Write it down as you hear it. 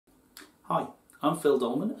Hi, I'm Phil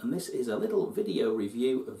Dolman and this is a little video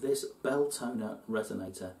review of this Beltona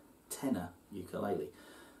resonator tenor ukulele.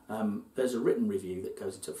 There's a written review that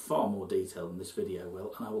goes into far more detail than this video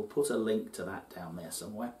will, and I will put a link to that down there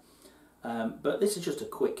somewhere. But this is just a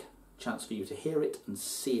quick chance for you to hear it and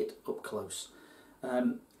see it up close.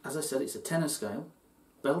 As I said, it's a tenor scale.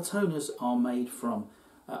 Beltonas are made from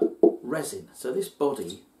resin, so this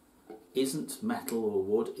body isn't metal or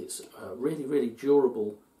wood. It's really, really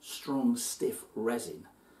durable, strong, stiff resin.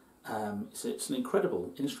 So it's an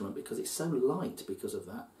incredible instrument because it's so light because of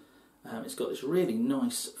that. It's got this really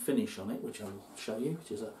nice finish on it, which I'll show you,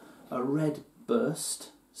 which is a red burst.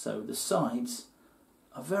 So the sides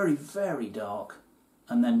are very, very dark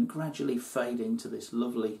and then gradually fade into this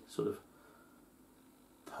lovely sort of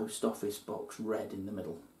post office box red in the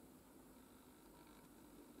middle.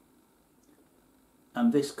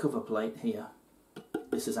 And this cover plate here,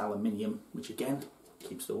 this is aluminium, which again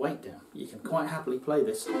keeps the weight down. You can quite happily play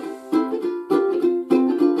this,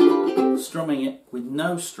 strumming it with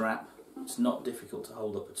no strap. It's not difficult to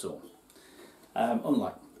hold up at all,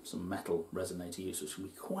 unlike some metal resonator use, which can be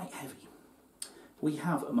quite heavy. We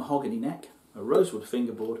have a mahogany neck, a rosewood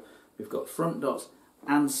fingerboard, we've got front dots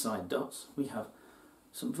and side dots. We have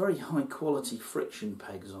some very high quality friction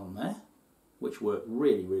pegs on there, which work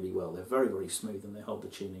really, really well. They're very, very smooth and they hold the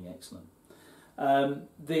tuning excellent.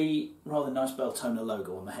 The rather nice Beltona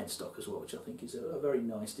logo on the headstock as well, which I think is a very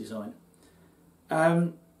nice design.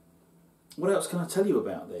 What else can I tell you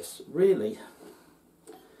about this? Really,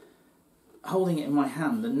 holding it in my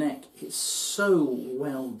hand, the neck, it's so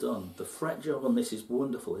well done. The fret job on this is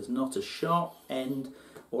wonderful. There's not a sharp end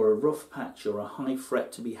or a rough patch or a high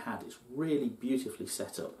fret to be had. It's really beautifully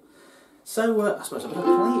set up. So I suppose I'm going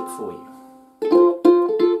to play it for you.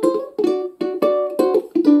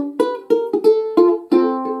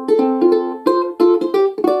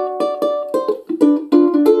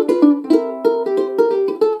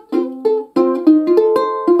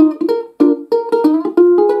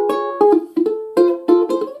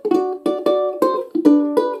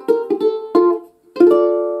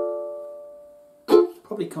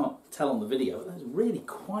 Probably can't tell on the video, but that's really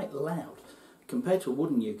quite loud. Compared to a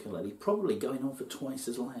wooden ukulele, probably going on for twice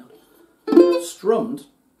as loud. Strummed,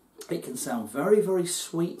 it can sound very, very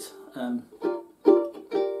sweet.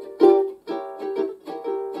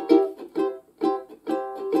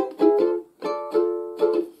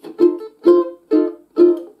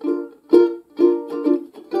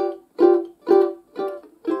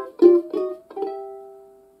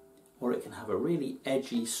 Or it can have a really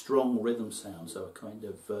edgy, strong rhythm sound, so a kind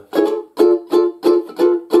of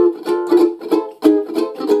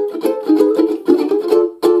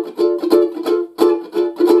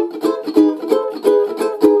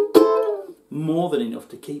more than enough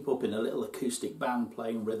to keep up in a little acoustic band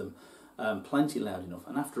playing rhythm, plenty loud enough.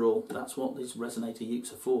 And after all, that's what these resonator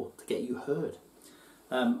ukes are for, to get you heard.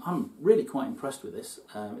 I'm really quite impressed with this.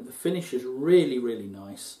 The finish is really, really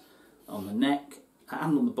nice on the neck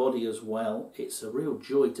and on the body as well. It's a real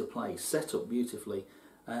joy to play, set up beautifully,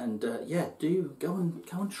 and yeah, do go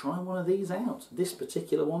and try one of these out. This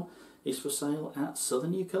particular one is for sale at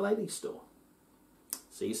Southern Ukulele Store.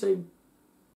 See you soon.